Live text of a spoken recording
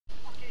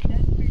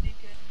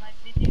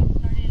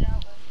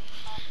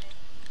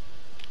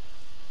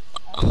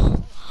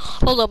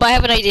hold up, I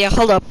have an idea.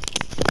 Hold up.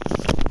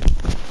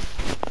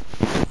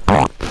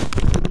 I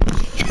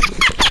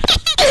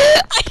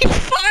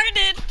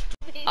farted.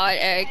 Alright,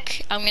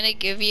 Eric, I'm gonna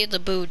give you the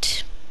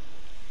boot.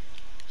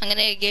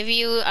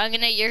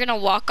 You're gonna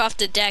walk off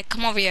the deck.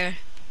 Come over here.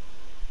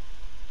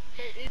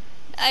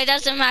 It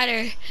doesn't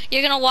matter.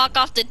 You're gonna walk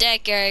off the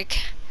deck, Eric.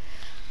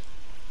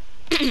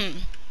 That's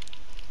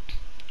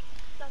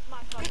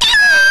my car.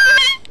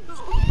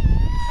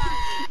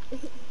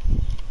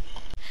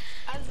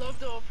 I love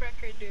the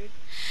Opprecker, dude.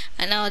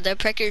 I know, the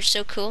Opprecker is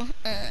so cool.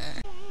 You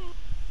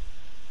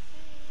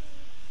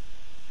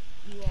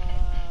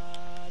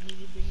need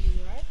to bring you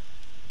right?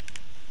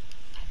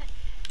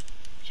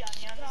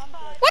 Johnny on the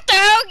spot. What the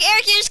hell?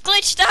 Eric just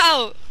glitched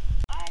out.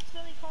 I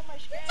accidentally called my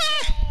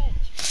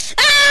scratch.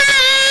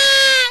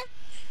 Ah!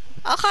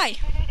 Okay.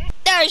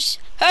 There's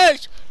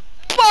his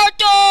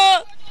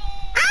Sparta!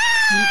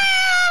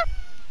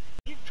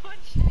 You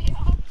punched me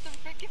off the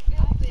freaking building.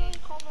 I accidentally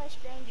called my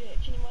scramjet.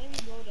 Can you let me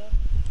blow it up?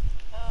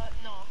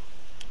 No.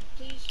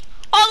 Please.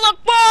 Oh,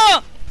 look,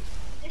 bro!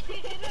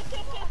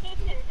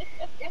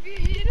 If you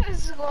hit a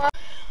squad.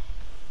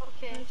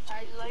 Okay,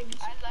 I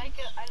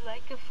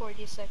like a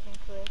 40-second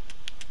clip.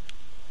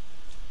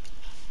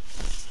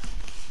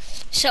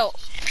 So,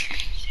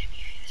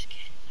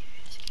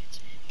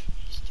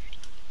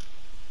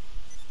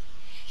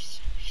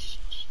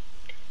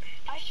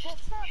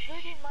 That's not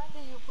hurting mind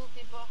you,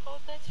 poopy bucko.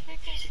 That's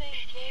freaking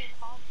saying game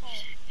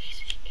content.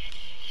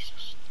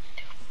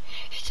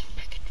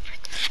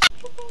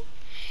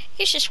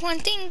 it's just one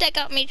thing that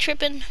got me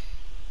tripping.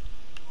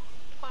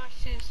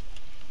 Foxes.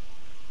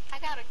 I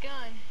got a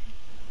gun.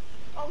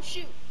 Oh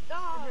shoot.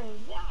 Oh,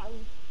 wow.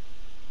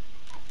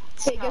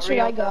 Hey, guess what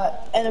I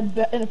got? An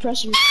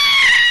oppressor.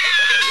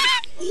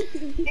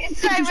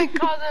 It's not even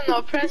called an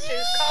oppressor,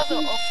 it's called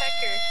an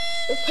Opprecker.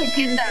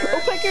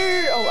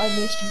 Opprecker! Oh, I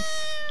missed you.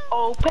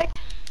 Opprecker.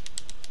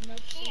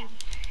 Yeah.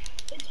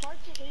 It's hard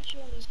to hit you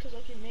on this because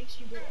like it makes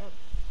you go up.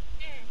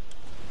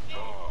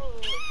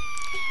 Oh.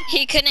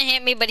 He couldn't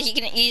hit me, but he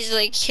can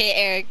easily hit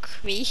Eric.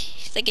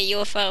 He's like a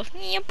UFO.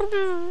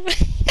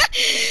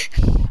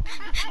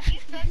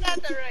 That's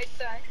not the right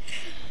side.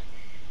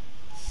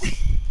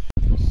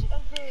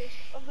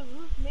 Of the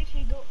roof makes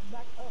me go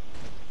back up.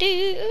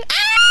 Dude.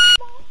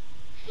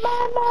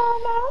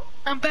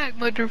 I'm back,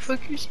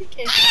 motherfuckers.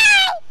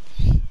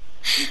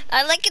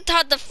 I like it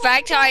how the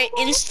fact how I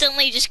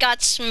instantly just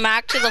got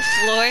smacked to the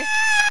floor.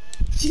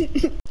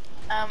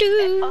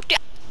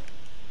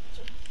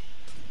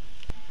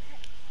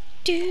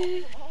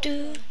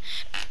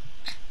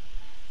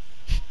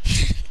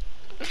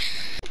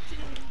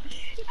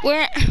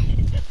 Where?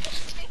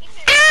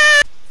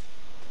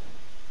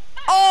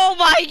 Oh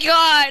my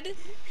god!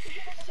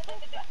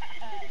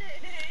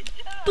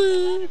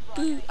 Boo,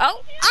 boo.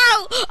 Oh,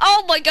 ow!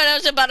 Oh my god, I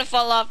was about to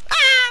fall off.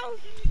 Ow!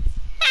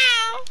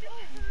 Ow!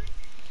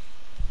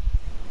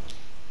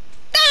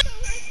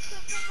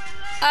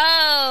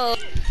 Oh!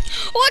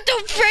 What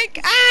the frick?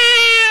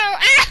 Ow!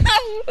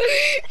 Ow!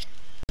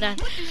 Done.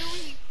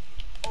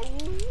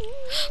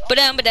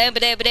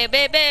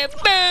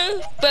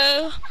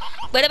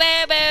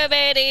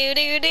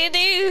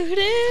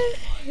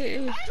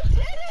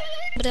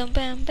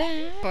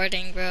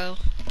 Recording, bro.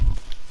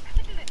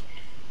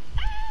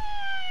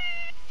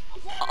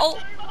 Oh.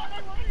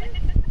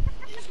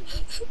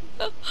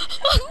 What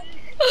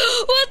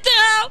the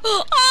hell?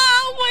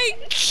 Oh my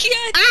god.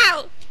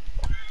 Ow.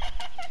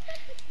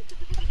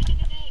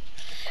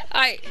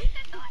 Alright.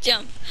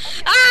 Jump.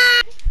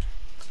 Ah!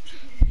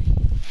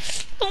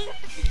 Boom.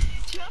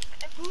 Jump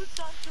and boost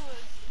onto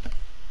us.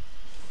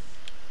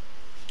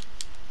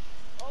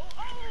 Oh.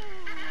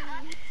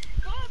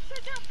 Go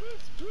upside down,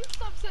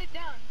 Boost upside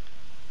down.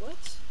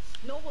 What?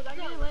 No, well, I'm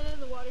gonna land in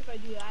the water if I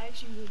do that. I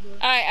actually will go.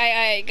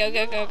 Alright, go.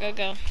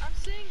 I'm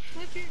saying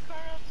flip your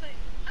car upside.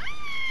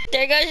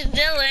 There goes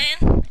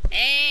Dylan.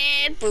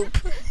 And boop.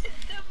 The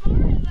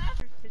more I laugh,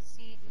 to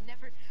see,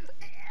 never.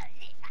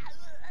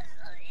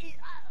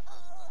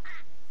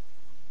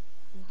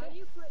 How do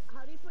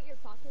you put your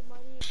pocket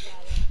money?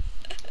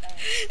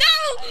 No!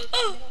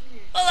 Oh,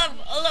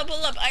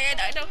 hold up. I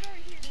know.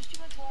 There's too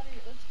much water.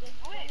 Let's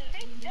wait,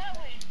 face that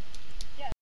way.